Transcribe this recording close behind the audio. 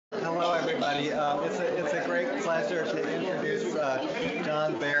Hello, everybody. It's a great pleasure to introduce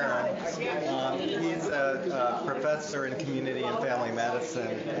John Barron. He's a professor in community and family medicine,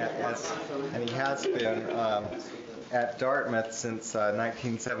 and he has been at Dartmouth since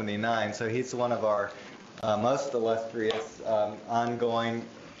 1979. So he's one of our most illustrious, ongoing,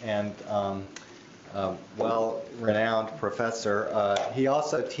 and well-renowned professor. He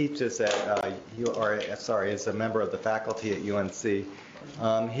also teaches is a member of the faculty at UNC.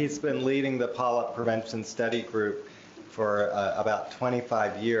 He's been leading the polyp prevention study group for about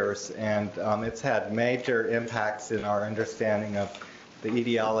 25 years, and it's had major impacts in our understanding of the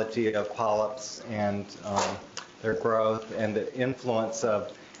etiology of polyps and their growth and the influence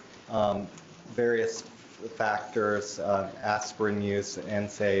of various factors, aspirin use,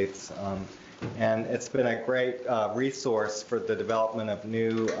 NSAIDs, and it's been a great resource for the development of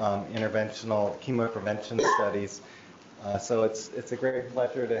new interventional chemoprevention studies. So it's a great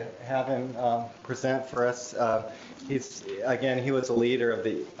pleasure to have him present for us. He was a leader of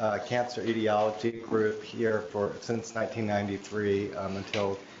the cancer etiology group here since 1993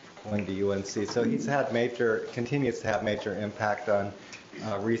 until going to UNC. So continues to have major impact on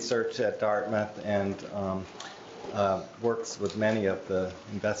research at Dartmouth and works with many of the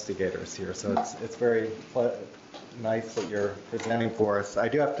investigators here. So it's very nice that you're presenting for us. I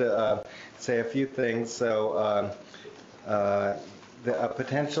do have to say a few things. So a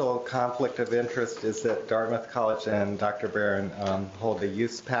potential conflict of interest is that Dartmouth College and Dr. Barron hold a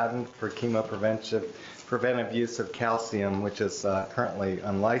use patent for preventive use of calcium, which is currently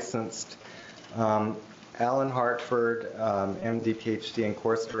unlicensed. Alan Hartford, MD, PhD, and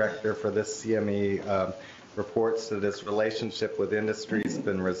course director for this CME, reports that his relationship with industry has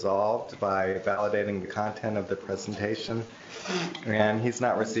been resolved by validating the content of the presentation, and he's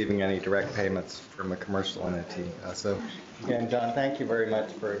not receiving any direct payments from a commercial entity. So again, John, thank you very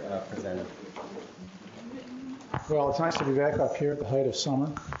much for presenting. Well, it's nice to be back up here at the height of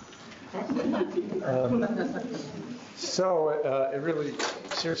summer. It really,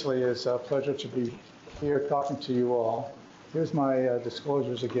 seriously, is a pleasure to be here talking to you all. Here's my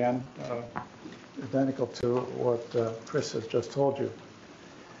disclosures again, identical to what Chris has just told you.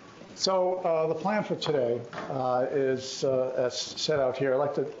 So the plan for today is as set out here. I'd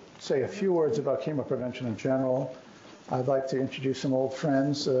like to say a few words about chemoprevention in general. I'd like to introduce some old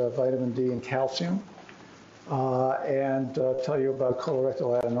friends, vitamin D and calcium, and tell you about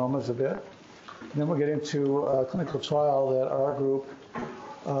colorectal adenomas a bit. And then we'll get into a clinical trial that our group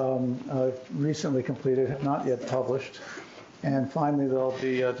recently completed, not yet published. And finally, there'll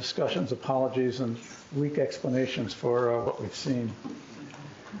be discussions, apologies, and weak explanations for what we've seen.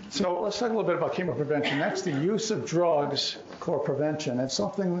 So let's talk a little bit about chemoprevention. That's the use of drugs for prevention. It's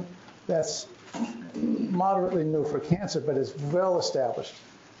something that's moderately new for cancer, but is well established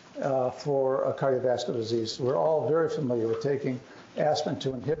for cardiovascular disease. We're all very familiar with taking aspirin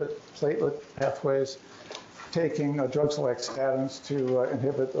to inhibit platelet pathways, taking drugs like statins to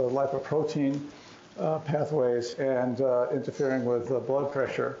inhibit lipoprotein pathways, and interfering with blood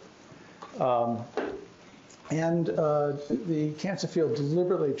pressure. The cancer field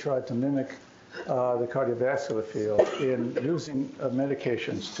deliberately tried to mimic the cardiovascular field in using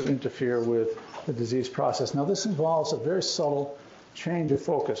medications to interfere with the disease process. Now, this involves a very subtle change of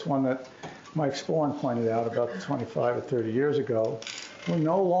focus, one that Mike Sporn pointed out about 25 or 30 years ago. We're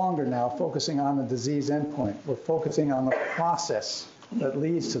no longer now focusing on the disease endpoint. We're focusing on the process that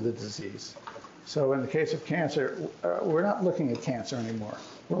leads to the disease. So in the case of cancer, we're not looking at cancer anymore.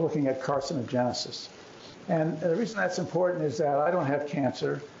 We're looking at carcinogenesis. And the reason that's important is that I don't have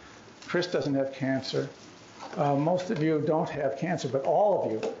cancer. Chris doesn't have cancer. Most of you don't have cancer, but all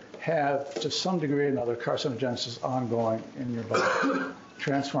of you have, to some degree or another, carcinogenesis ongoing in your body.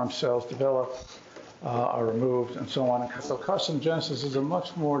 Transformed cells develop, are removed, and so on. So carcinogenesis is a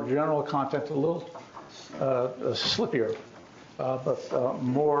much more general concept, a little slippier, but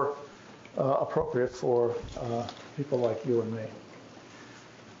more appropriate for people like you and me.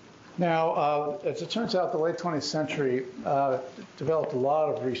 Now, as it turns out, the late 20th century developed a lot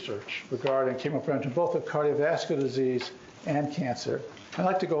of research regarding chemoprevention, both of cardiovascular disease and cancer. I'd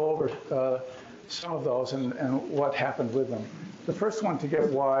like to go over some of those and what happened with them. The first one to get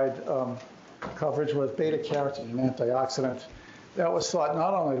wide coverage was beta-carotene, an antioxidant that was thought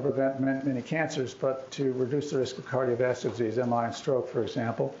not only to prevent many cancers, but to reduce the risk of cardiovascular disease, MI and stroke, for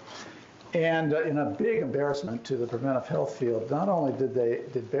example. And in a big embarrassment to the preventive health field, not only did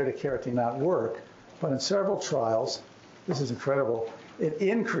beta-carotene not work, but in several trials, this is incredible, it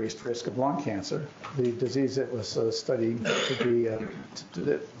increased risk of lung cancer, the disease that was studied to be,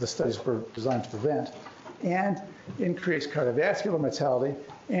 the studies were designed to prevent, and increased cardiovascular mortality,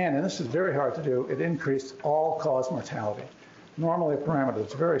 and this is very hard to do, it increased all-cause mortality. Normally a parameter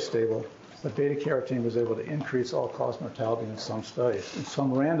that's very stable, but beta-carotene was able to increase all-cause mortality in some studies, in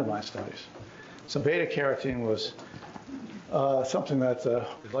some randomized studies. So beta-carotene was something that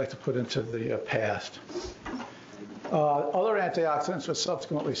we'd like to put into the past. Other antioxidants were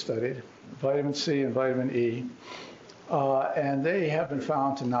subsequently studied, vitamin C and vitamin E, and they have been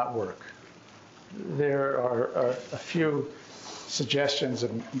found to not work. There are a few suggestions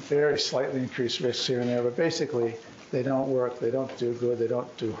of very slightly increased risks here and there, but basically they don't work, they don't do good, they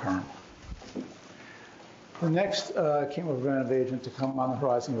don't do harm. The next chemopreventive agent to come on the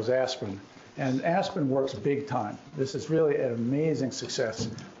horizon was aspirin. And aspirin works big time. This is really an amazing success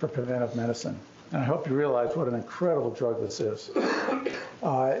for preventive medicine. And I hope you realize what an incredible drug this is.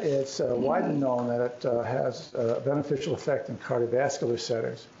 It's widely known that it has a beneficial effect in cardiovascular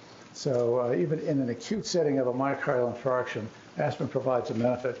settings. So even in an acute setting of a myocardial infarction, aspirin provides a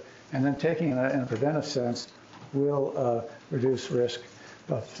benefit. And then taking it in a preventive sense will reduce risk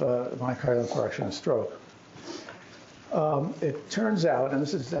of myocardial infarction and stroke. It turns out, and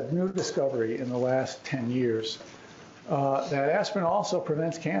this is a new discovery in the last 10 years, that aspirin also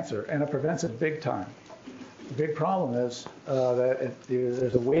prevents cancer, and it prevents it big time. The big problem is that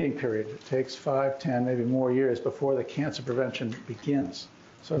there's a waiting period. It takes 5, 10, maybe more years before the cancer prevention begins,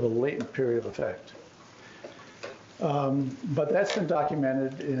 sort of a latent period of effect. But that's been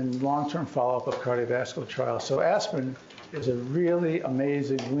documented in long-term follow-up of cardiovascular trials. So aspirin is a really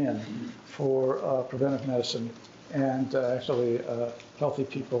amazing win for preventive medicine and actually healthy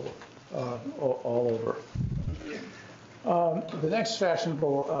people all over. The next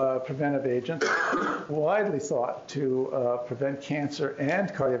fashionable preventive agent, widely thought to prevent cancer and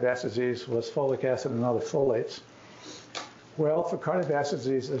cardiovascular disease, was folic acid and other folates. Well, for cardiovascular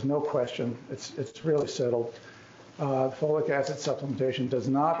disease, there's no question. It's really settled. Folic acid supplementation does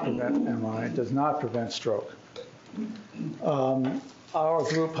not prevent MI, does not prevent stroke. Our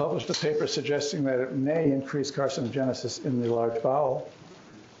group published a paper suggesting that it may increase carcinogenesis in the large bowel.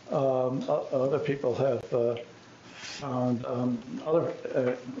 Other people have found other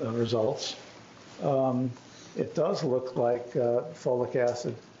results. It does look like folic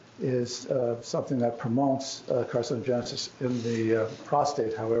acid is something that promotes carcinogenesis in the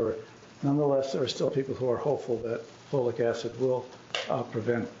prostate. However, nonetheless, there are still people who are hopeful that folic acid will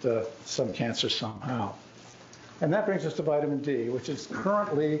prevent some cancer somehow. And that brings us to vitamin D, which is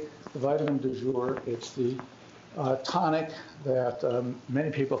currently the vitamin du jour. It's the tonic that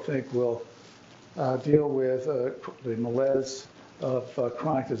many people think will deal with the malaise of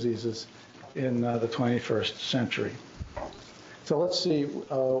chronic diseases in the 21st century. So let's see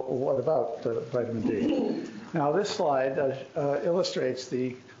what about vitamin D. Now this slide illustrates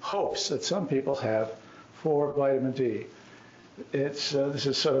the hopes that some people have for vitamin D. This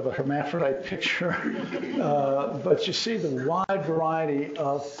is sort of a hermaphrodite picture, but you see the wide variety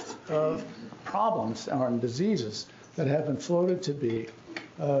of problems or diseases that have been floated to be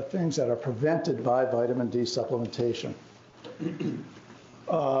things that are prevented by vitamin D supplementation.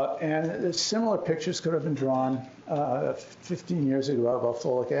 And similar pictures could have been drawn 15 years ago about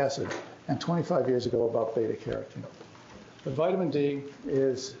folic acid and 25 years ago about beta-carotene. But vitamin D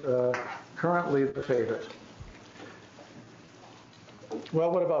is currently the favorite.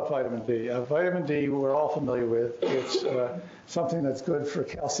 Well, what about vitamin D? Vitamin D, we're all familiar with. It's something that's good for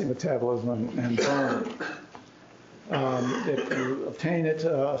calcium metabolism and bone. You obtain it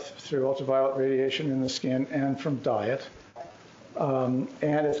through ultraviolet radiation in the skin and from diet. And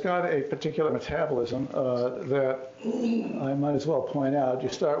it's got a particular metabolism that I might as well point out. You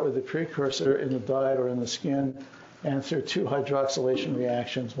start with the precursor in the diet or in the skin, and through 2 hydroxylation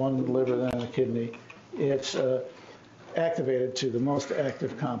reactions, one in the liver, then in the kidney, it's activated to the most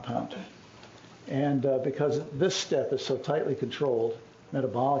active compound. And because this step is so tightly controlled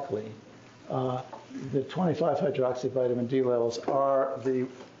metabolically, the 25-hydroxy vitamin D levels are the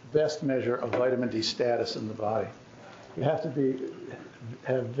best measure of vitamin D status in the body. You have to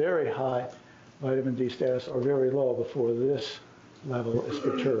have very high vitamin D status or very low before this level is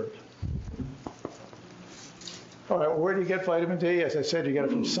perturbed. All right, where do you get vitamin D? As I said, you get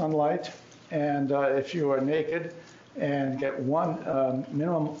it from sunlight. And if you are naked and get one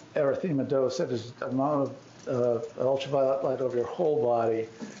minimum erythema dose, that is the amount of ultraviolet light over your whole body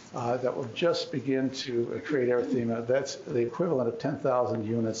that will just begin to create erythema, that's the equivalent of 10,000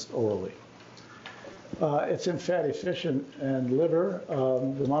 units orally. It's in fatty fish and liver.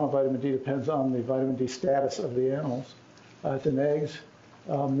 The amount of vitamin D depends on the vitamin D status of the animals. It's in eggs,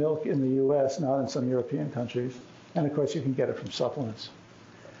 milk in the US, not in some European countries. And of course, you can get it from supplements.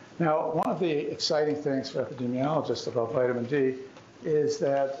 Now, one of the exciting things for epidemiologists about vitamin D is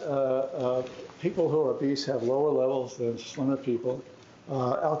that people who are obese have lower levels than slimmer people.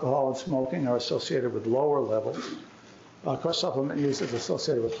 Alcohol and smoking are associated with lower levels. Of course, supplement use is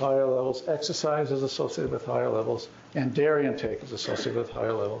associated with higher levels. Exercise is associated with higher levels. And dairy intake is associated with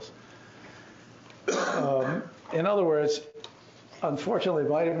higher levels. In other words, unfortunately,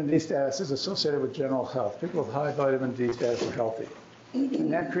 vitamin D status is associated with general health. People with high vitamin D status are healthy.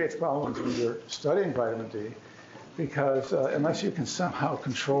 And that creates problems when you're studying vitamin D, because unless you can somehow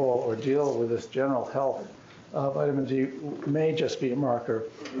control or deal with this general health, vitamin D may just be a marker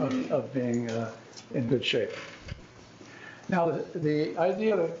of being in good shape. Now, the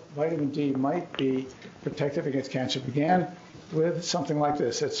idea that vitamin D might be protective against cancer began with something like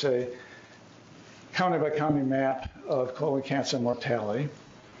this. It's a county-by-county map of colon cancer mortality.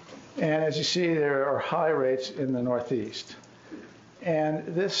 And as you see, there are high rates in the Northeast. And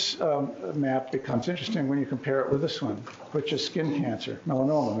this map becomes interesting when you compare it with this one, which is skin cancer,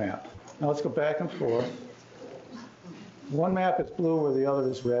 melanoma map. Now let's go back and forth. One map is blue where the other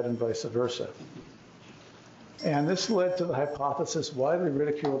is red and vice versa. And this led to the hypothesis, widely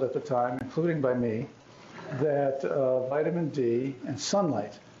ridiculed at the time, including by me, that vitamin D and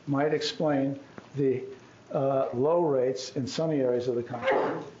sunlight might explain the low rates in sunny areas of the country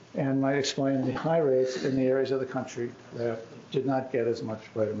and might explain the high rates in the areas of the country that did not get as much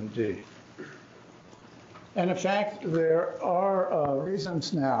vitamin D. And in fact, there are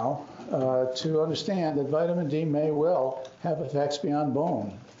reasons now to understand that vitamin D may well have effects beyond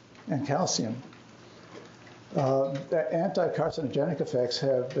bone and calcium. That anti-carcinogenic effects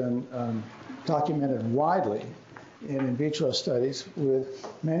have been documented widely in vitro studies, with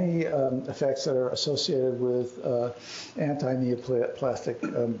many effects that are associated with anti-neoplastic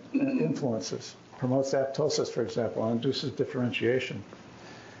influences. Promotes apoptosis, for example, and induces differentiation.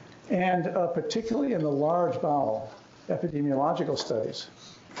 And particularly in the large bowel, epidemiological studies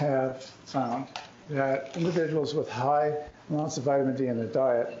have found that individuals with high amounts of vitamin D in their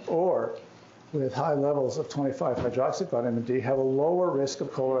diet or with high levels of 25-hydroxyvitamin D have a lower risk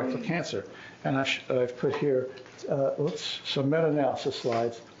of colorectal cancer. And I've put here some meta-analysis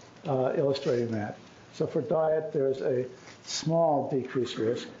slides illustrating that. So for diet, there's a small decreased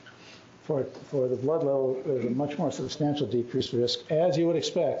risk. For the blood level, there's a much more substantial decreased risk, as you would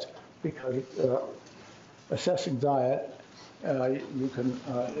expect, because assessing diet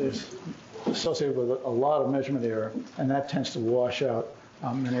is associated with a lot of measurement error, and that tends to wash out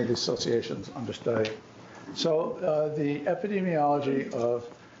many of the associations under study. So the epidemiology of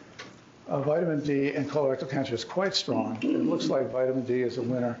vitamin D and colorectal cancer is quite strong. It looks like vitamin D is a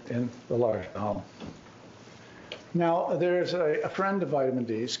winner in the large bowel. Now, there's a friend of vitamin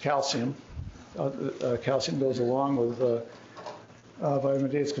D's, calcium. Calcium goes along with vitamin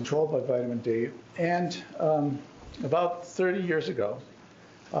D. It's controlled by vitamin D. And about 30 years ago,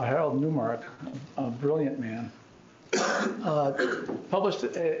 Harold Newmark, a brilliant man, published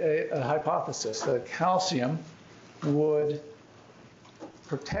a hypothesis that calcium would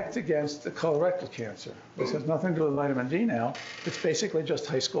protect against the colorectal cancer. This has nothing to do with vitamin D now. It's basically just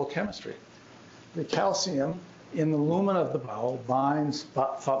high school chemistry. The calcium in the lumen of the bowel binds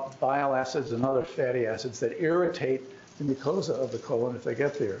bile acids and other fatty acids that irritate the mucosa of the colon if they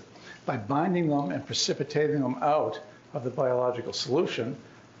get there. By binding them and precipitating them out of the biological solution,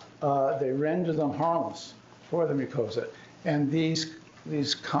 they render them harmless for the mucosa. And these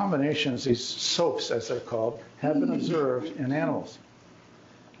combinations, these soaps as they're called, have been observed in animals.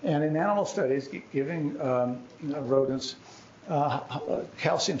 And in animal studies, giving rodents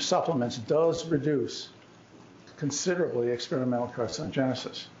calcium supplements does reduce considerably experimental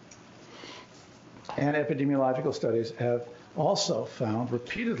carcinogenesis. And epidemiological studies have also found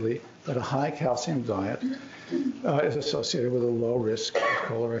repeatedly that a high calcium diet is associated with a low risk of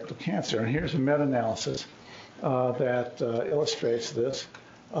colorectal cancer. And here's a meta-analysis that illustrates this.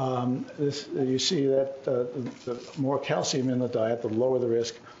 You see that the more calcium in the diet, the lower the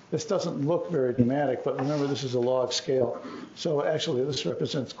risk. This doesn't look very dramatic, but remember, this is a log scale. So actually, this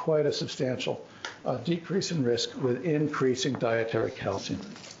represents quite a substantial decrease in risk with increasing dietary calcium.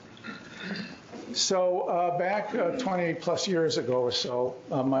 So back 20 plus years ago or so,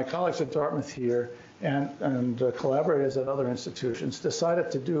 my colleagues at Dartmouth here and collaborators at other institutions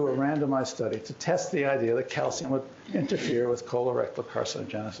decided to do a randomized study to test the idea that calcium would interfere with colorectal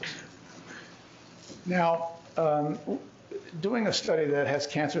carcinogenesis. Now, doing a study that has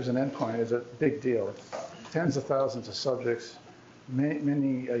cancer as an endpoint is a big deal. Tens of thousands of subjects,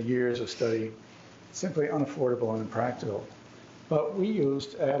 many years of study, simply unaffordable and impractical. But we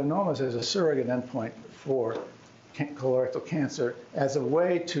used adenomas as a surrogate endpoint for colorectal cancer as a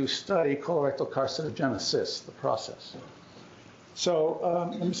way to study colorectal carcinogenesis, the process. So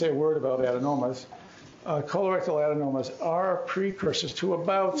let me say a word about adenomas. Colorectal adenomas are precursors to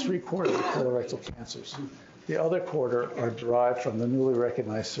about 3/4 of colorectal cancers. The other quarter are derived from the newly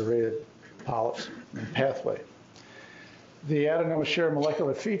recognized serrated polyps and pathway. The adenomas share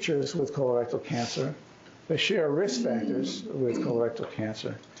molecular features with colorectal cancer. They share risk factors with colorectal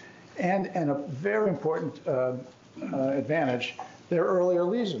cancer. And a very important advantage, they're earlier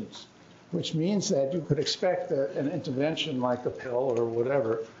lesions, which means that you could expect that an intervention like a pill or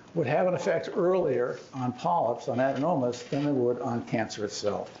whatever would have an effect earlier on polyps, on adenomas, than it would on cancer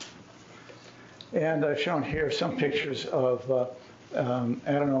itself. And I've shown here some pictures of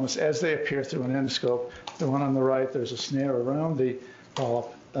adenomas as they appear through an endoscope. The one on the right, there's a snare around the polyp,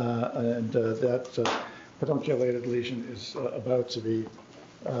 and that pedunculated lesion is about to be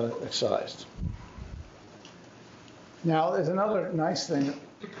excised. Now, there's another nice thing,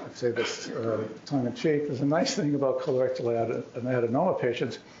 I'd say this tongue in cheek, there's a nice thing about colorectal adenoma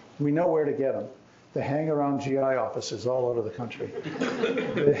patients. We know where to get them. They hang around GI offices all over the country.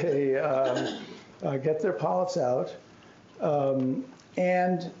 They get their polyps out,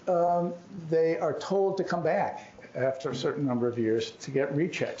 and they are told to come back after a certain number of years to get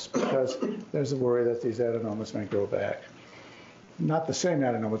rechecks, because there's a worry that these adenomas may grow back. Not the same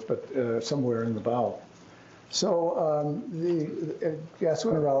adenomas, but somewhere in the bowel. So the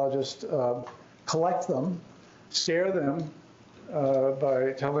gastroenterologist collect them, scare them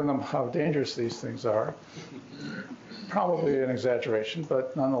by telling them how dangerous these things are. Probably an exaggeration,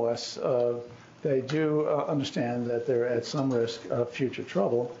 but nonetheless, they do understand that they're at some risk of future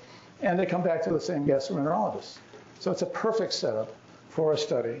trouble, and they come back to the same gastroenterologist. So it's a perfect setup for a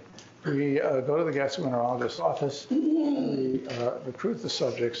study. We go to the gastroenterologist's office, we recruit the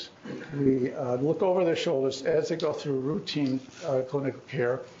subjects, we look over their shoulders as they go through routine clinical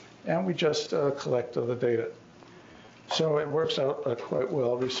care, and we just collect the data. So it works out quite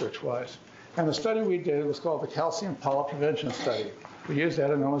well research-wise. And the study we did was called the Calcium Polyp Prevention Study. We used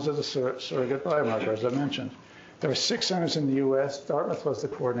adenomas as a surrogate biomarker, as I mentioned. There were 6 centers in the US. Dartmouth was the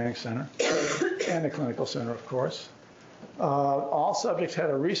coordinating center, and the clinical center, of course. All subjects had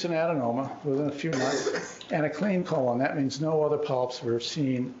a recent adenoma within a few months and a clean colon. That means no other polyps were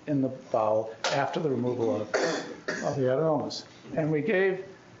seen in the bowel after the removal of the adenomas. And we gave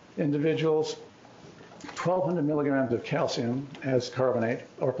individuals 1,200 milligrams of calcium as carbonate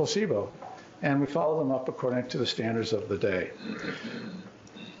or placebo. And we followed them up according to the standards of the day.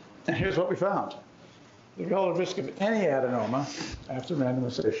 And here's what we found. The relative risk of any adenoma after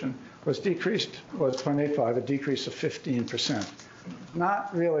randomization was 0.85, a decrease of 15%.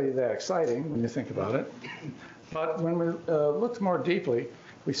 Not really that exciting when you think about it. But when we looked more deeply,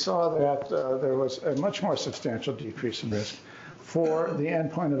 we saw that there was a much more substantial decrease in risk for the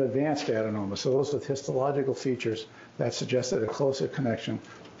endpoint of advanced adenoma. So those with histological features that suggested a closer connection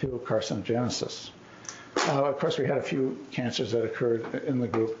to carcinogenesis. Of course, we had a few cancers that occurred in the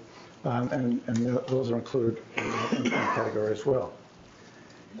group, and those are included in the category as well.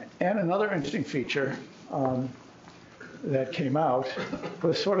 And another interesting feature that came out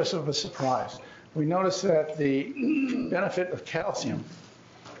was sort of a surprise. We noticed that the benefit of calcium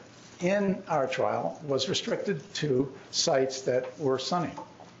in our trial was restricted to sites that were sunny.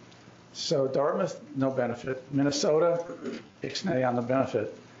 So Dartmouth, no benefit. Minnesota, ixnay on the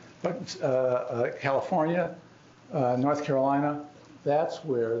benefit. But California, North Carolina, that's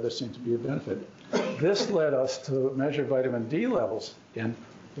where there seemed to be a benefit. This led us to measure vitamin D levels in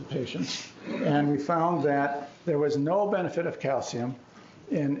the patients, and we found that there was no benefit of calcium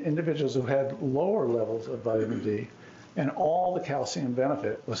in individuals who had lower levels of vitamin D, and all the calcium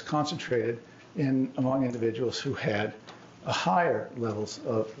benefit was concentrated among individuals who had higher levels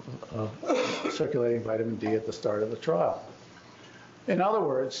of circulating vitamin D at the start of the trial. In other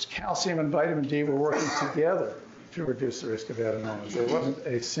words, calcium and vitamin D were working together to reduce the risk of adenomas. There wasn't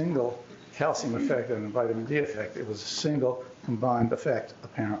a single calcium effect and a vitamin D effect. It was a single combined effect,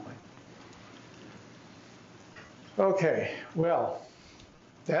 apparently. Okay, well,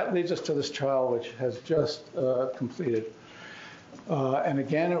 that leads us to this trial, which has just completed. And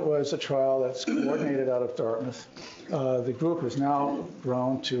again, it was a trial that's coordinated out of Dartmouth. The group has now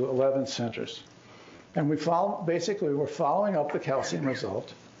grown to 11 centers. And we're following up the calcium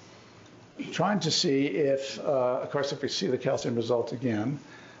result, trying to see if, of course, if we see the calcium result again,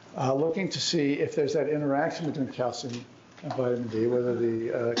 looking to see if there's that interaction between calcium and vitamin D, whether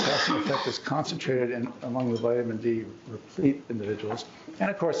the calcium effect is concentrated among the vitamin D replete individuals.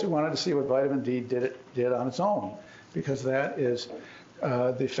 And of course, we wanted to see what vitamin D did on its own, because that is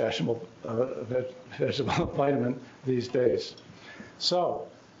the fashionable vegetable vitamin these days. So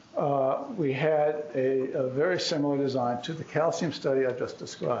we had a very similar design to the calcium study I just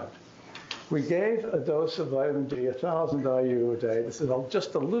described. We gave a dose of vitamin D, 1,000 IU a day. This is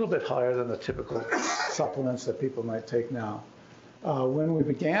just a little bit higher than the typical supplements that people might take now. When we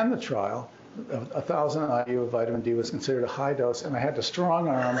began the trial, 1,000 IU of vitamin D was considered a high dose, and I had to strong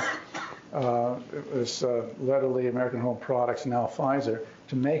arm, it was Lederle, American Home Products, now Pfizer,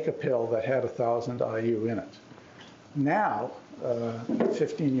 to make a pill that had 1,000 IU in it. Now,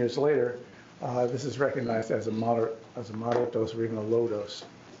 15 years later, this is recognized as a moderate dose or even a low dose.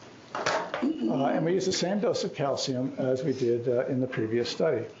 And we used the same dose of calcium as we did in the previous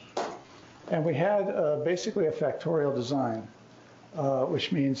study. And we had basically a factorial design,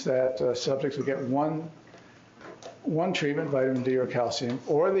 which means that subjects would get one treatment, vitamin D or calcium,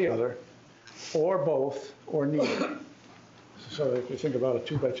 or the other, or both, or neither. So if you think about a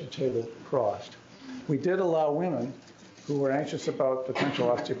two-by-two table crossed. We did allow women who were anxious about potential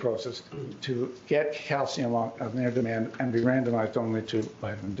osteoporosis to get calcium on their demand and be randomized only to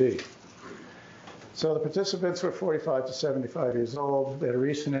vitamin D. So the participants were 45 to 75 years old. They had a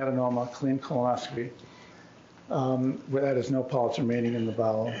recent adenoma, clean colonoscopy, where that is no polyps remaining in the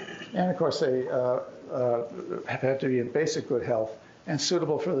bowel. And of course, they have had to be in basic good health and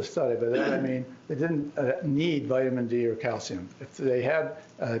suitable for the study. By that I mean they didn't need vitamin D or calcium. If they had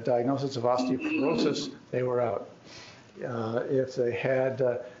a diagnosis of osteoporosis, they were out. If they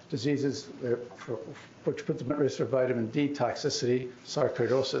had diseases which put them at risk for vitamin D toxicity,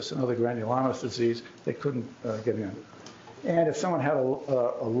 sarcoidosis, another granulomatous disease, they couldn't get in. And if someone had a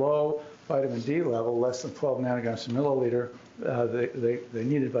low vitamin D level, less than 12 nanograms per milliliter, they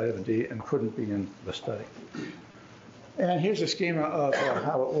needed vitamin D and couldn't be in the study. And here's a schema of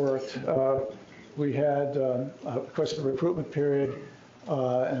how it worked. We had, of course, the recruitment period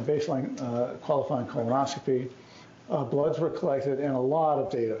and a baseline qualifying colonoscopy. Bloods were collected and a lot of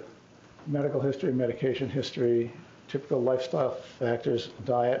data: medical history, medication history, typical lifestyle factors,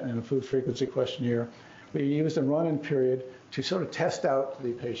 diet, and a food frequency questionnaire. We used a run-in period to sort of test out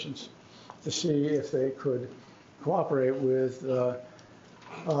the patients to see if they could cooperate with the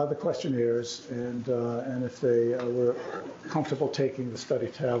questionnaires and if they were comfortable taking the study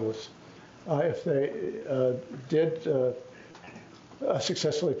tablets. If they did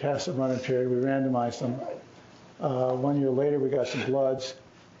successfully pass the run-in period, we randomized them. 1 year later, we got some bloods.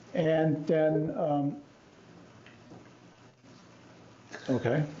 And then,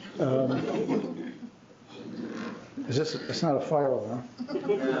 okay. Is this, it's not a fire alarm?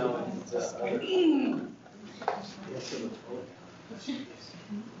 No, it's just...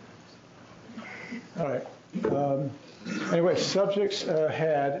 All right. Anyway, subjects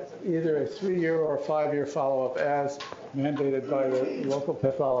had either a 3-year or a 5-year follow-up as mandated by the local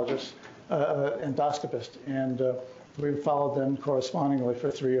pathologist, endoscopist, and we followed them correspondingly for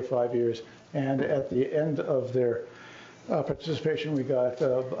 3 or 5 years. And at the end of their participation, we got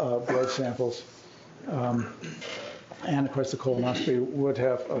blood samples. And of course, the colonoscopy would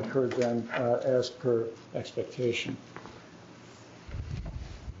have occurred then as per expectation.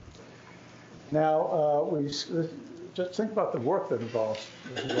 Now, we just think about the work that involves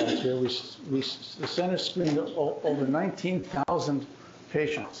here. The center screened over 19,000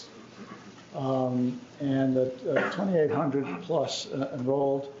 patients, and 2,800 plus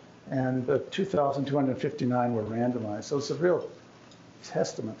enrolled, and 2,259 were randomized. So it's a real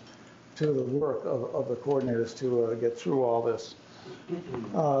testament to the work of the coordinators to get through all this.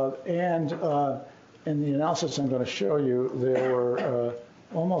 And in the analysis I'm going to show you, there were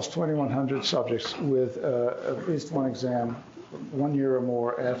almost 2,100 subjects with at least one exam 1 year or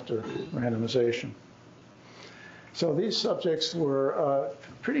more after randomization. So these subjects were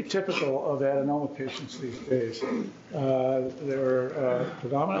pretty typical of adenoma patients these days. They were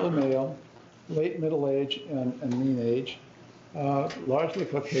predominantly male, late middle age and mean age, largely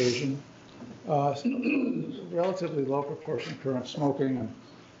Caucasian, relatively low proportion of current smoking,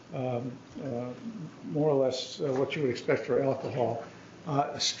 and more or less what you would expect for alcohol.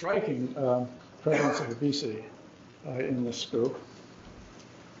 A striking prevalence of obesity in this group.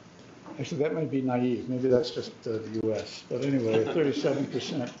 Actually, that might be naive. Maybe that's just the U.S. But anyway,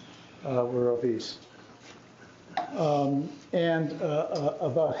 37% were obese. And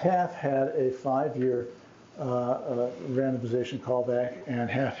about half had a 5-year randomization callback, and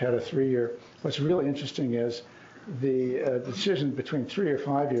half had a 3-year. What's really interesting is the decision between 3 or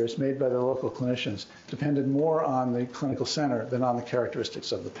 5 years made by the local clinicians depended more on the clinical center than on the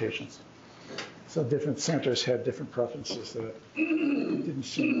characteristics of the patients. So different centers had different preferences that didn't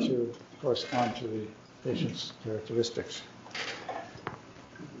seem to correspond to the patient's characteristics.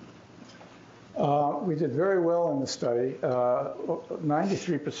 We did very well in the study.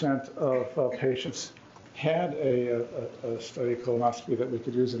 93% of patients had a study colonoscopy that we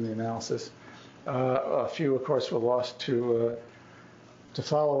could use in the analysis. A few, of course, were lost to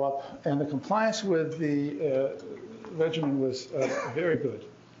follow-up, and the compliance with the regimen was very good.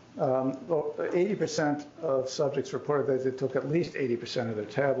 80% of subjects reported that they took at least 80% of their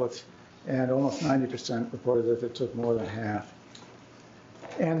tablets, and almost 90% reported that they took more than half.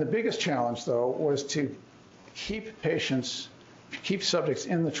 And the biggest challenge, though, was to keep subjects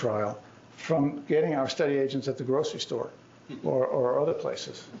in the trial from getting our study agents at the grocery store or other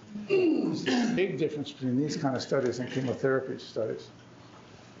places. There's a big difference between these kind of studies and chemotherapy studies.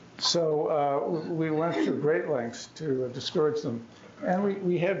 So we went through great lengths to discourage them, and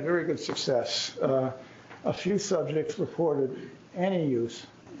we had very good success. A few subjects reported any use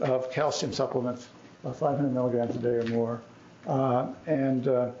of calcium supplements, 500 milligrams a day or more, and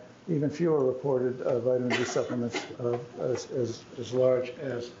even fewer reported vitamin D supplements as large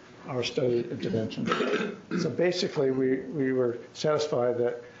as our study intervention. So basically, we were satisfied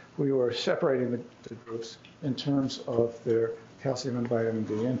that we were separating the groups in terms of their calcium and vitamin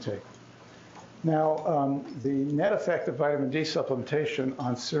D intake. Now, the net effect of vitamin D supplementation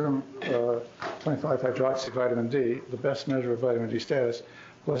on serum 25-hydroxyvitamin D, the best measure of vitamin D status,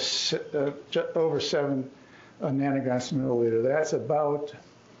 was just over 7 nanograms per milliliter. That's about,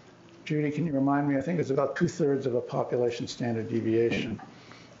 Judy, can you remind me? I think it's about 2/3 of a population standard deviation.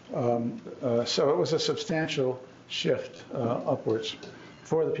 So it was a substantial shift upwards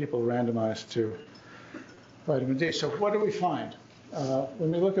for the people randomized to vitamin D. So what do we find?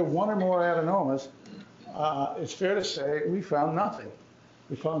 When we look at one or more adenomas, it's fair to say we found nothing.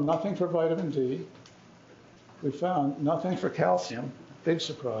 We found nothing for vitamin D. We found nothing for calcium, big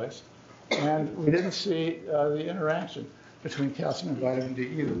surprise. And we didn't see the interaction between calcium and vitamin D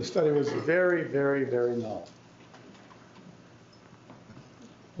either. The study was very, very, very null.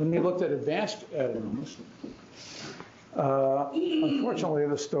 When we looked at advanced adenomas, unfortunately,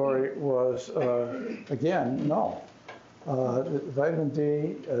 the story was, again, null. Vitamin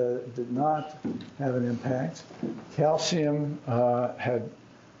D did not have an impact. Calcium had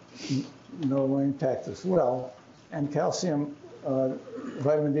no impact as well. And calcium,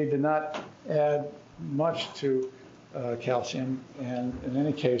 vitamin D did not add much to calcium. And in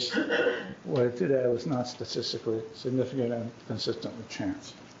any case, what it did add was not statistically significant and consistent with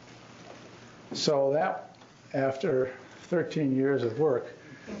chance. So that, after 13 years of work,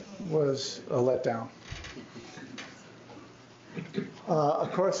 was a letdown.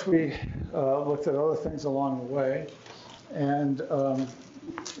 Of course, we looked at other things along the way, and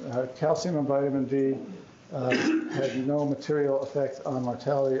calcium and vitamin D had no material effect on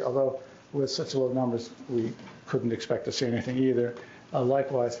mortality, although with such low numbers, we couldn't expect to see anything either.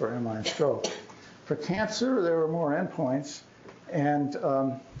 Likewise for MI and stroke. For cancer, there were more endpoints, and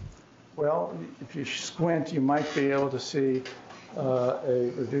well, if you squint, you might be able to see a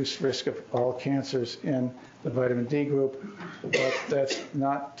reduced risk of all cancers in the vitamin D group, but that's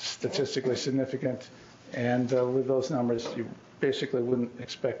not statistically significant, and with those numbers, you basically wouldn't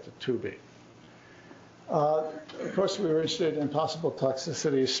expect it to be. Of course, we were interested in possible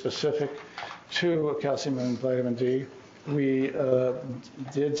toxicities specific to calcium and vitamin D. We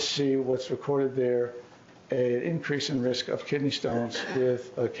did see what's recorded there, an increase in risk of kidney stones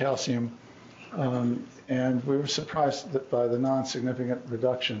with calcium, and we were surprised by the non-significant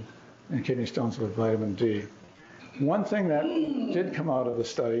reduction in kidney stones with vitamin D. One thing that did come out of the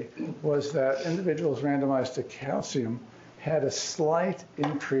study was that individuals randomized to calcium had a slight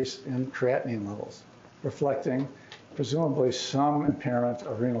increase in creatinine levels, reflecting presumably some impairment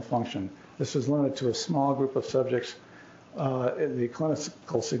of renal function. This was limited to a small group of subjects. The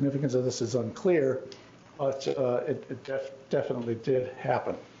clinical significance of this is unclear, but it definitely did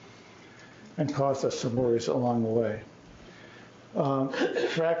happen and caused us some worries along the way.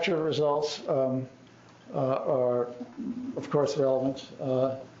 Fracture results are, of course, relevant.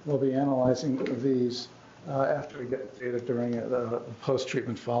 We'll be analyzing these after we get data during a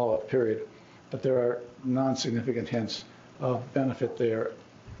post-treatment follow-up period, but there are non-significant hints of benefit there.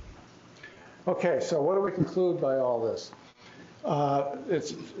 Okay, so what do we conclude by all this?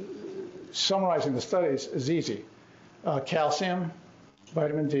 Summarizing the studies is easy. Calcium,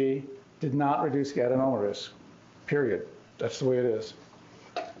 vitamin D did not reduce adenoma risk, period. That's the way it is.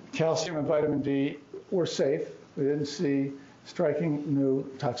 Calcium and vitamin D were safe. We didn't see striking new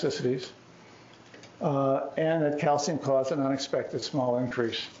toxicities. And that calcium caused an unexpected small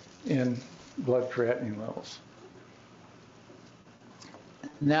increase in blood creatinine levels.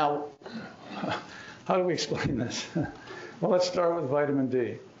 Now, how do we explain this? Well, let's start with vitamin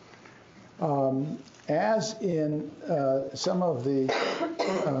D. As in some of the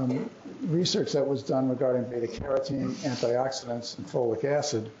research that was done regarding beta-carotene, antioxidants, and folic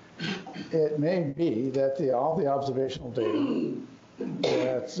acid, it may be that all the observational data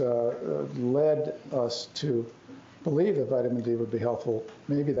that led us to believe that vitamin D would be helpful,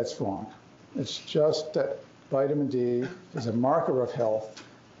 maybe that's wrong. It's just that vitamin D is a marker of health,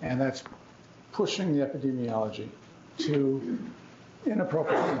 and that's pushing the epidemiology to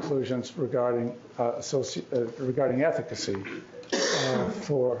inappropriate conclusions regarding efficacy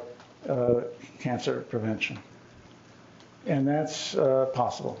for cancer prevention. And that's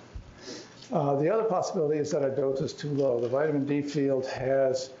possible. The other possibility is that our dose is too low. The vitamin D field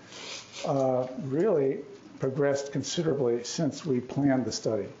has really progressed considerably since we planned the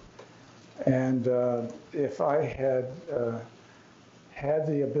study. And if I had had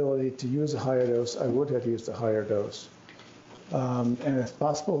the ability to use a higher dose, I would have used a higher dose. And it's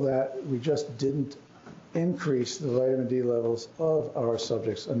possible that we just didn't increase the vitamin D levels of our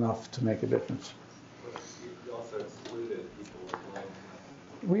subjects enough to make a difference. You also excluded people with lung cancer.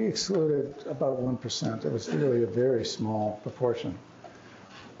 We excluded about 1%. It was really a very small proportion.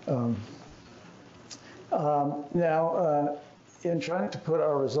 Now, in trying to put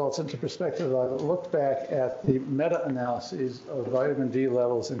our results into perspective, I looked back at the meta-analyses of vitamin D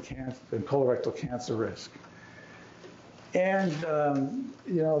levels in colorectal cancer risk. And,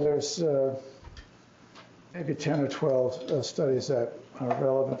 you know, there's maybe 10 or 12 studies that are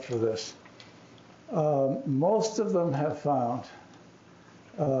relevant for this. Most of them have found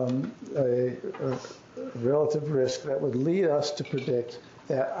a relative risk that would lead us to predict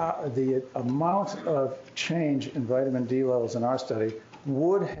that the amount of change in vitamin D levels in our study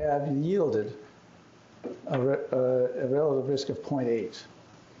would have yielded a relative risk of 0.8.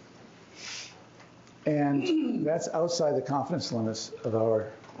 And that's outside the confidence limits of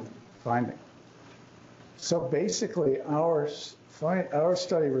our finding. So basically, our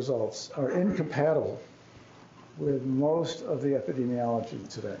study results are incompatible with most of the epidemiology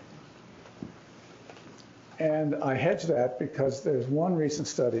today. And I hedge that because there's one recent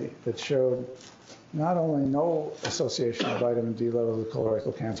study that showed not only no association of vitamin D levels with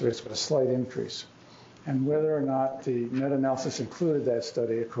colorectal cancer risk, but a slight increase. And whether or not the meta-analysis included that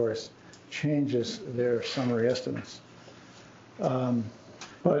study, of course, changes their summary estimates.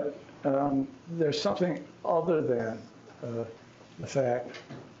 But there's something other than the fact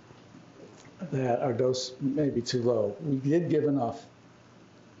that our dose may be too low. We did give enough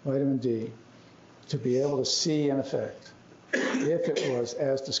vitamin D to be able to see an effect if it was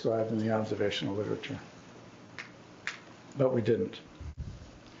as described in the observational literature. But we didn't.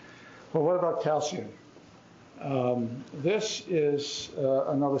 Well, what about calcium? This is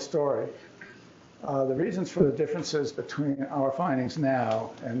another story. The reasons for the differences between our findings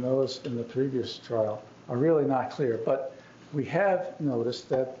now and those in the previous trial are really not clear, but we have noticed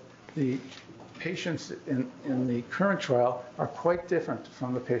that the patients in the current trial are quite different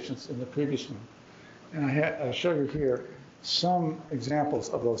from the patients in the previous one. And I'll show you here some examples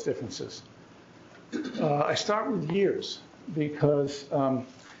of those differences. I start with years because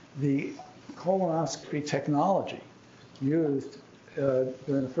the colonoscopy technology used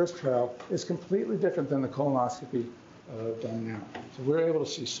during the first trial is completely different than the colonoscopy done now. So we're able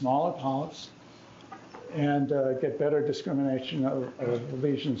to see smaller polyps and get better discrimination of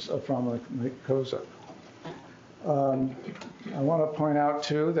lesions from the mucosa. I want to point out,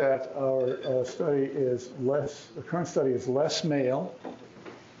 too, that our study is the current study is less male,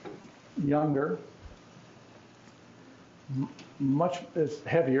 younger, much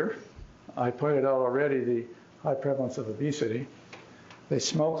heavier. I pointed out already the high prevalence of obesity. They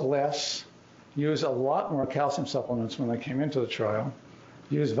smoke less, use a lot more calcium supplements when they came into the trial,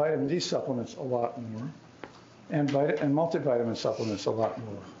 use vitamin D supplements a lot more, and multivitamin supplements a lot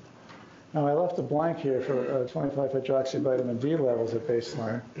more. Now, I left a blank here for 25-hydroxyvitamin D levels at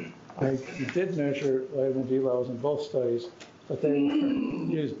baseline. I did measure vitamin D levels in both studies, but they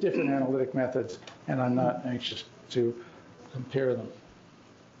used different analytic methods, and I'm not anxious to compare them.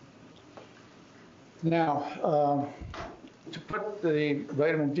 Now, to put the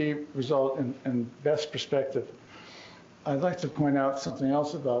vitamin D result in best perspective, I'd like to point out something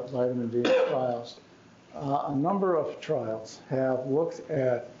else about vitamin D trials. A number of trials have looked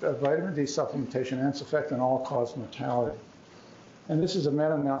at vitamin D supplementation and its effect on all-cause mortality. And this is a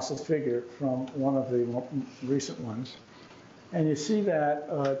meta-analysis figure from one of the recent ones. And you see that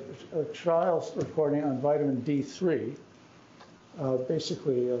trials reporting on vitamin D3,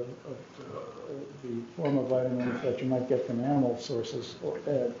 basically the form of vitamin that you might get from animal sources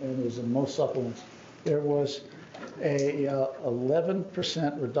and is in most supplements, there was a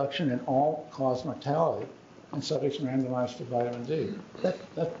 11% reduction in all-cause mortality in subjects randomized to vitamin D. That's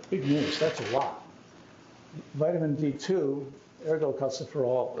big news. That's a lot. Vitamin D2,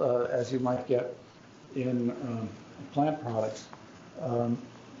 ergocalciferol, as you might get in plant products,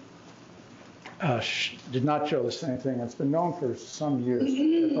 did not show the same thing. It's been known for some years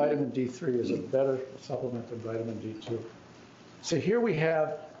that vitamin D3 is a better supplement than vitamin D2. So here we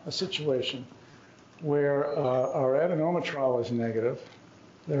have a situation where our adenoma trial is negative.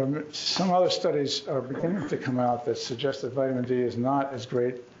 There are some other studies are beginning to come out that suggest that vitamin D is not as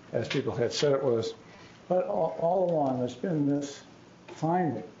great as people had said it was. But all along, there's been this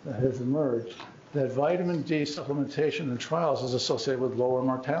finding that has emerged that vitamin D supplementation in trials is associated with lower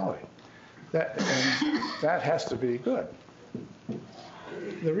mortality. That has to be good.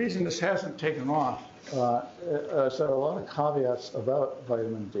 The reason this hasn't taken off is there are a lot of caveats about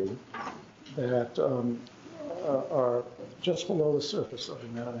vitamin D that are just below the surface of the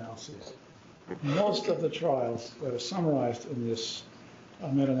meta-analyses. Most of the trials that are summarized in this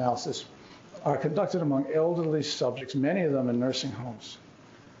meta-analysis are conducted among elderly subjects, many of them in nursing homes,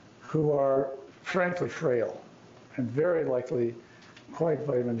 who are frankly frail and very likely quite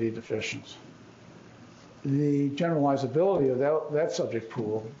vitamin D deficient. The generalizability of that subject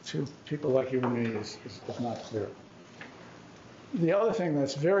pool to people like you and me is not clear. The other thing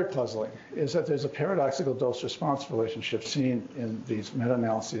that's very puzzling is that there's a paradoxical dose-response relationship seen in these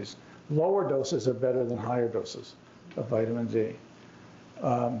meta-analyses. Lower doses are better than higher doses of vitamin D.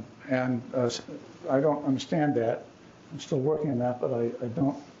 I don't understand that. I'm still working on that, but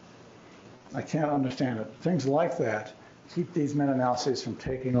I can't understand it. Things like that keep these meta-analyses from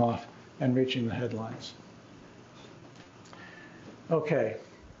taking off and reaching the headlines. Okay,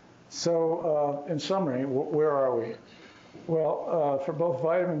 so in summary, where are we? Well, for both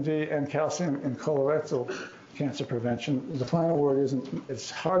vitamin D and calcium in colorectal cancer prevention, the final word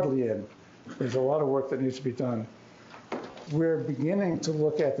it's hardly in. There's a lot of work that needs to be done. We're beginning to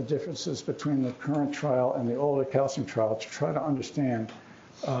look at the differences between the current trial and the older calcium trial to try to understand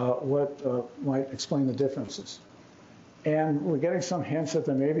what might explain the differences. And we're getting some hints that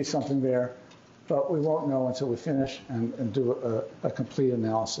there may be something there, but we won't know until we finish and do a complete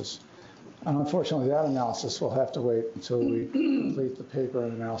analysis. And unfortunately, that analysis will have to wait until we complete the paper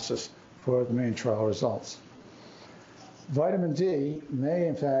and analysis for the main trial results. Vitamin D may,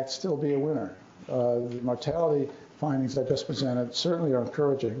 in fact, still be a winner. The mortality findings I just presented certainly are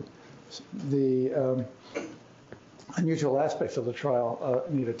encouraging. The unusual aspects of the trial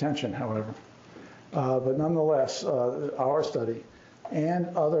need attention, however. But nonetheless, our study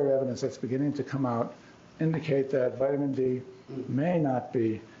and other evidence that's beginning to come out indicate that vitamin D may not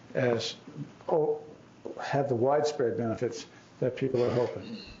be have the widespread benefits that people are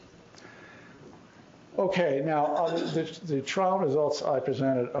hoping. Okay, now the trial results I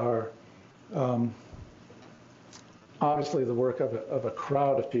presented are obviously the work of a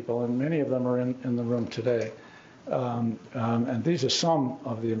crowd of people, and many of them are in the room today. And these are some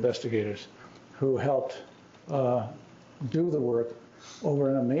of the investigators who helped do the work over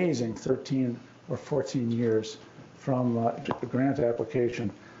an amazing 13 or 14 years from the grant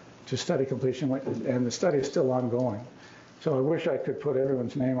application to study completion, and the study is still ongoing. So I wish I could put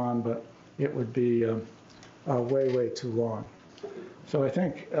everyone's name on, but it would be way, way too long. So I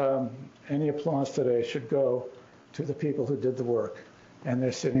think any applause today should go to the people who did the work, and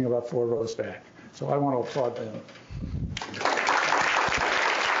they're sitting about 4 rows back. So I want to applaud them.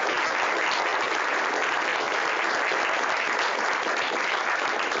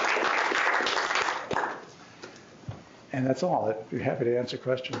 And that's all. I'd be happy to answer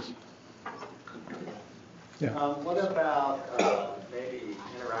questions. Yeah. What about maybe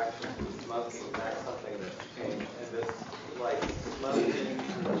interactions with smoking? That's something that's changed. And this, like smoking,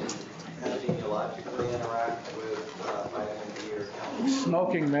 epidemiologically interact with vitamin D or calcium?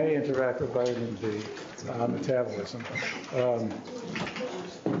 Smoking may interact with vitamin D metabolism.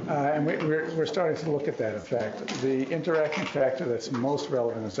 And we're starting to look at that, in fact. The interacting factor that's most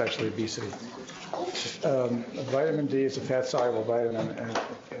relevant is actually obesity. Vitamin D is a fat-soluble vitamin, and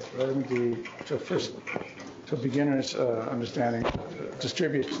vitamin D, to beginners' understanding,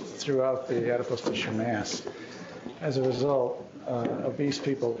 distributes throughout the adipose tissue mass. As a result, obese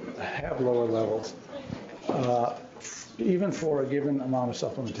people have lower levels, even for a given amount of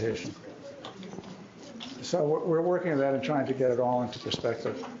supplementation. So we're working on that and trying to get it all into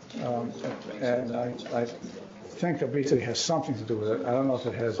perspective. And I think obesity has something to do with it. I don't know if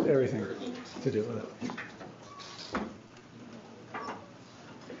it has everything to do with it.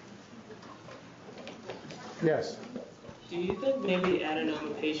 Yes? Do you think maybe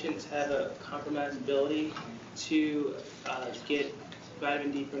adenoma patients have a compromised ability to get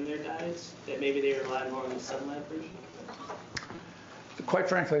vitamin D from their diets, that maybe they rely more on the sunlight version? Quite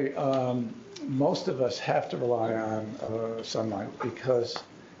frankly, most of us have to rely on sunlight because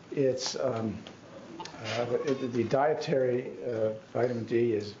it's the dietary vitamin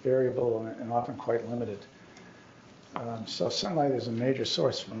D is variable and often quite limited. So sunlight is a major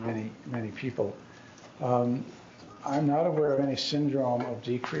source for many people. I'm not aware of any syndrome of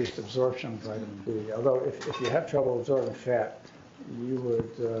decreased absorption of vitamin D, although if you have trouble absorbing fat, you would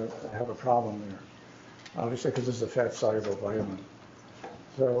have a problem there, obviously because this is a fat-soluble vitamin.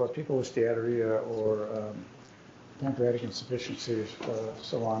 So people with steatorrhea or pancreatic insufficiency,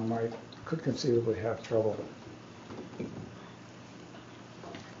 so on, could conceivably have trouble.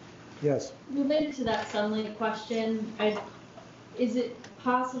 Yes? Related to that sunlight question, is it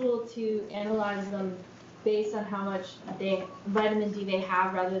possible to analyze them based on how much vitamin D they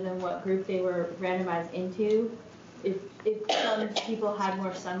have rather than what group they were randomized into? If some people had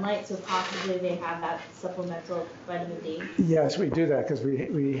more sunlight, so possibly they have that supplemental vitamin D? Yes, we do that because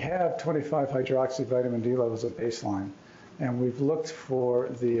we have 25 hydroxy vitamin D levels at baseline, and we've looked for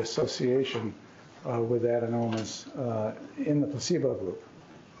the association with adenomas in the placebo group,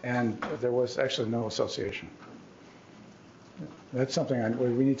 and there was actually no association. That's something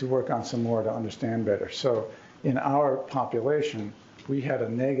we need to work on some more to understand better. So in our population, we had a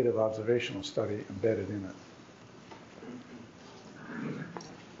negative observational study embedded in it.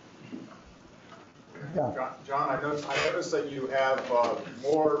 Yeah. John, I noticed that you have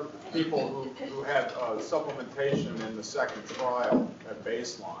more people who had supplementation in the second trial at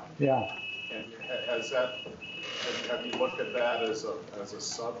baseline. Yeah. And have you looked at that as a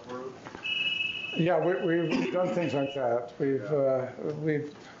subgroup? Yeah, we've done things like that. We've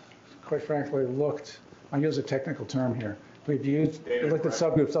quite frankly looked. I use a technical term here. We've looked at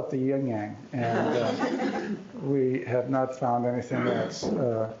subgroups up the yin yang, and we have not found anything that's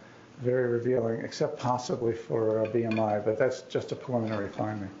very revealing, except possibly for BMI, but that's just a preliminary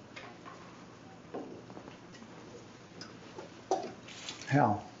finding.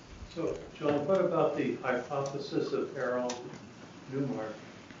 Hal? So, John, what about the hypothesis of Aron-Newmark?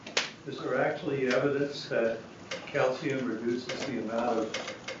 Is there actually evidence that calcium reduces the amount of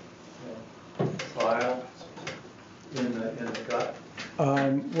bile in the gut?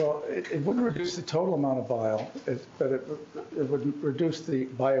 Well, it wouldn't reduce the total amount of bile, but it would reduce the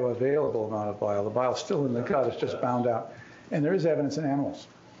bioavailable amount of bile. The bile is still in the gut, it's just bound out. And there is evidence in animals.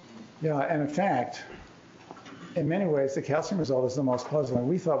 Yeah, and in fact, in many ways, the calcium result is the most puzzling.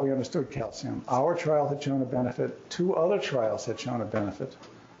 We thought we understood calcium. Our trial had shown a benefit. 2 other trials had shown a benefit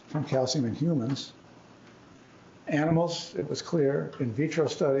from calcium in humans. Animals, it was clear. In vitro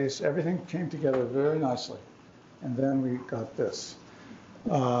studies, everything came together very nicely. And then we got this.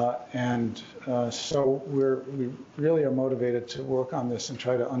 So we really are motivated to work on this and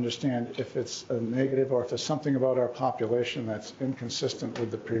try to understand if it's a negative or if there's something about our population that's inconsistent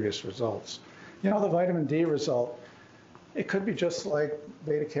with the previous results. You know, the vitamin D result, it could be just like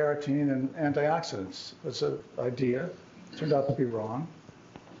beta carotene and antioxidants. It's an idea, turned out to be wrong,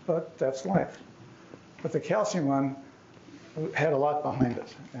 but that's life. But the calcium one had a lot behind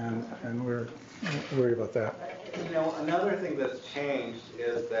it, and we're worried about that. You know, another thing that's changed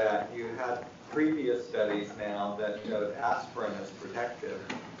is that you had previous studies now that showed aspirin as protective.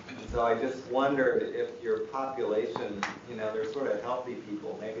 And so I just wondered if your population, you know, they're sort of healthy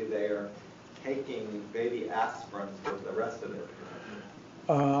people, maybe they are taking baby aspirin for the rest of it.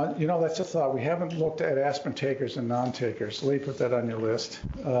 You know, that's a thought. We haven't looked at aspirin takers and non-takers. Lee, put that on your list.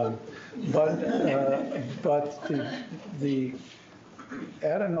 But the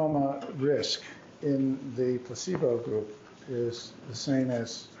adenoma risk in the placebo group is the same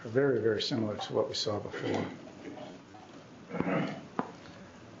as, or very, very similar to what we saw before. I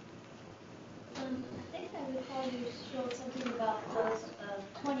think I recall you showed something about those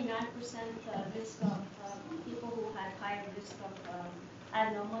 29% risk of people who had higher risk of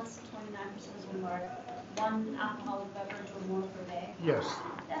adenomas, 29% of them are 1 alcoholic beverage or more per day. Yes.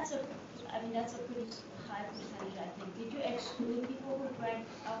 That's a pretty high percentage, I think. Did you exclude people who drank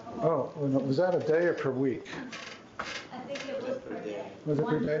alcohol? Oh, was that a day or per week? I think it was per day. Was it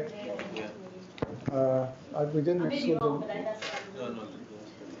per day? We didn't Maybe exclude wrong, them. but that's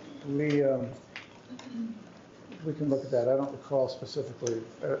We can look at that. I don't recall specifically.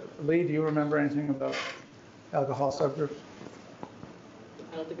 Lee, do you remember anything about alcohol subgroups?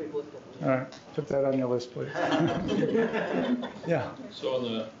 I don't think we've looked at them. All right, put that on your list, please. Yeah. So in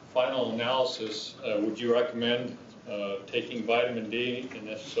the final analysis, would you recommend taking vitamin D, and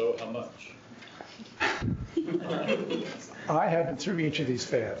if so, how much? I have been through each of these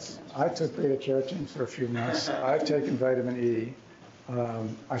fads. I took beta-carotene for a few months. I've taken vitamin E.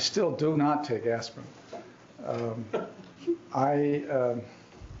 I still do not take aspirin.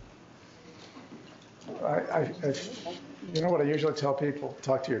 You know what I usually tell people?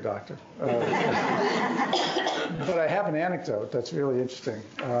 Talk to your doctor. But I have an anecdote that's really interesting.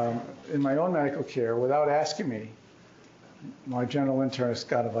 In my own medical care, without asking me, my general internist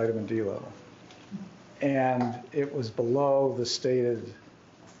got a vitamin D level. And it was below the stated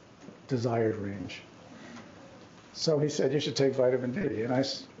desired range. So he said, you should take vitamin D. And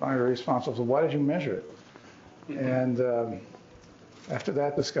my response was, well, why did you measure it? And after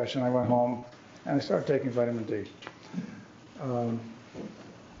that discussion, I went home and I started taking vitamin D. I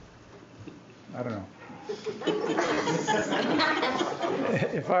don't know.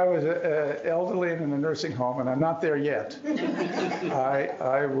 If I was elderly and in a nursing home, and I'm not there yet,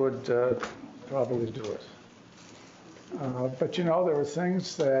 I would probably do it. But you know, there are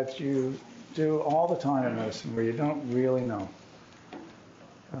things that you do all the time in medicine where you don't really know.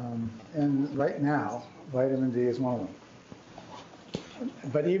 And right now, vitamin D is one of them.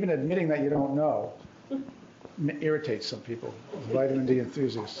 But even admitting that you don't know irritates some people, vitamin D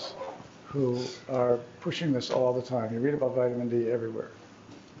enthusiasts, who are pushing this all the time. You read about vitamin D everywhere.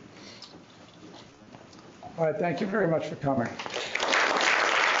 All right, thank you very much for coming.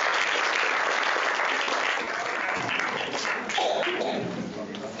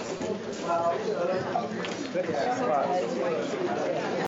 Wow.